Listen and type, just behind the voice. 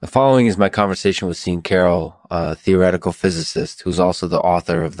following is my conversation with Sean Carroll, a theoretical physicist who's also the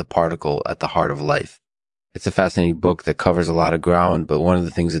author of The Particle at the Heart of Life. It's a fascinating book that covers a lot of ground, but one of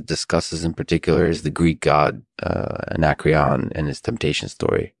the things it discusses in particular is the Greek god Anacreon and his temptation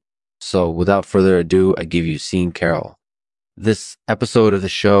story. So without further ado, I give you Sean Carroll. This episode of the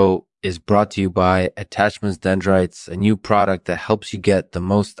show is brought to you by Attachments Dendrites, a new product that helps you get the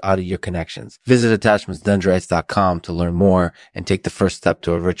most out of your connections. Visit attachmentsdendrites.com to learn more and take the first step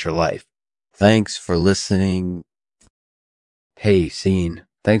to a richer life. Thanks for listening. Hey, Sean,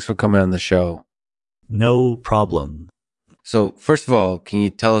 thanks for coming on the show. No problem. So, first of all, can you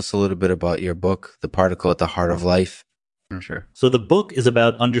tell us a little bit about your book, The Particle at the Heart of Life? Sure. So the book is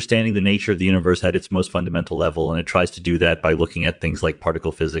about understanding the nature of the universe at its most fundamental level, and it tries to do that by looking at things like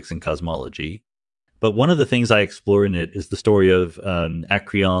particle physics and cosmology. But one of the things I explore in it is the story of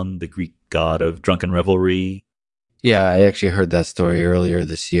Anacreon, the Greek god of drunken revelry. Yeah, I actually heard that story earlier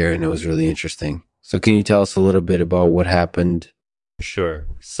this year, and it was really interesting. So can you tell us a little bit about what happened? Sure.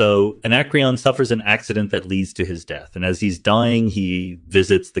 So Anacreon suffers an accident that leads to his death, and as he's dying, he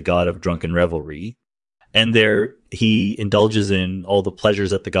visits the god of drunken revelry. And there he indulges in all the pleasures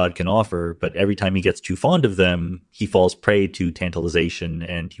that the god can offer, but every time he gets too fond of them, he falls prey to tantalisation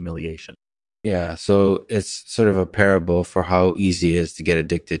and humiliation. Yeah, so it's sort of a parable for how easy it is to get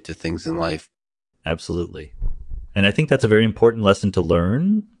addicted to things in life. Absolutely. And I think that's a very important lesson to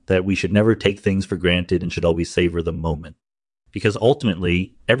learn, that we should never take things for granted and should always savor the moment. Because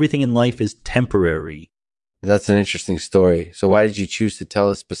ultimately, everything in life is temporary. That's an interesting story. So why did you choose to tell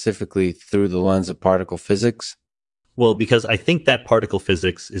us specifically through the lens of particle physics? Well, because I think that particle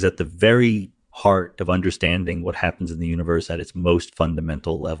physics is at the very heart of understanding what happens in the universe at its most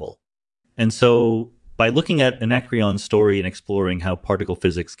fundamental level. And so by looking at Anacreon's story and exploring how particle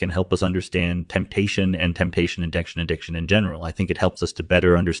physics can help us understand temptation and temptation addiction in general, I think it helps us to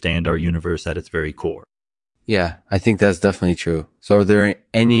better understand our universe at its very core. Yeah, I think that's definitely true. So are there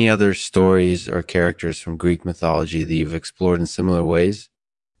any other stories or characters from Greek mythology that you've explored in similar ways?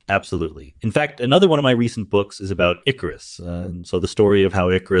 Absolutely. In fact, another one of my recent books is about Icarus. So the story of how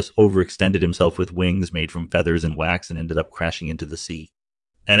Icarus overextended himself with wings made from feathers and wax and ended up crashing into the sea.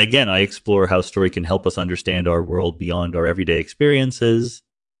 And again, I explore how story can help us understand our world beyond our everyday experiences.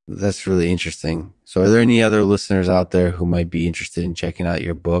 That's really interesting. So are there any other listeners out there who might be interested in checking out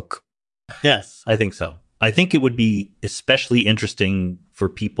your book? Yes, I think so. I think it would be especially interesting for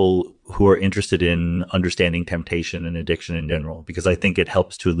people who are interested in understanding temptation and addiction in general, because I think it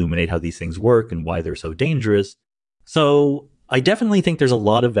helps to illuminate how these things work and why they're so dangerous. So I definitely think there's a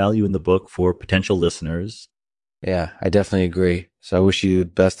lot of value in the book for potential listeners. Yeah, I definitely agree. So I wish you the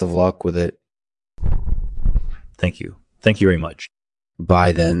best of luck with it. Thank you. Thank you very much.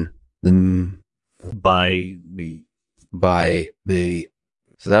 Bye then. Bye me. Bye me.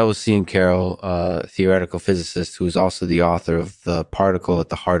 So that was Sean Carroll, a theoretical physicist who is also the author of The Particle at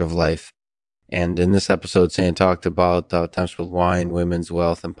the Heart of Life. And in this episode, Sean talked about attempts with wine, women's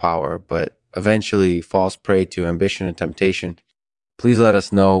wealth, and power, but eventually falls prey to ambition and temptation. Please let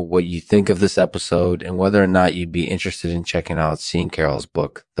us know what you think of this episode and whether or not you'd be interested in checking out Sean Carroll's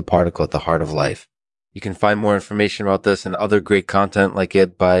book, The Particle at the Heart of Life. You can find more information about this and other great content like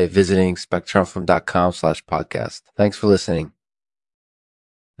it by visiting spectrumfrom.com/podcast. Thanks for listening.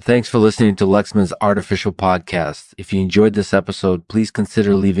 Thanks for listening to Lexman's Artificial Podcast. If you enjoyed this episode, please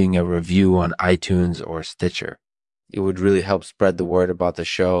consider leaving a review on iTunes or Stitcher. It would really help spread the word about the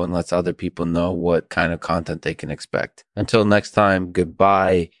show and lets other people know what kind of content they can expect. Until next time,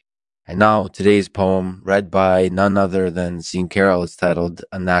 goodbye. And now, today's poem, read by none other than Sean Carroll, is titled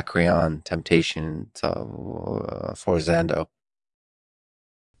Anacreon, Temptation, Sforzando.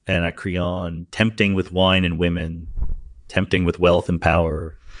 Anacreon, tempting with wine and women, tempting with wealth and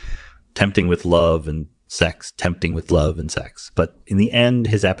power, tempting with love and sex, tempting with love and sex. But in the end,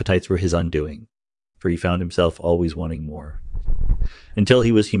 his appetites were his undoing, for he found himself always wanting more, until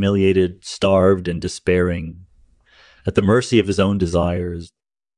he was humiliated, starved, and despairing, at the mercy of his own desires,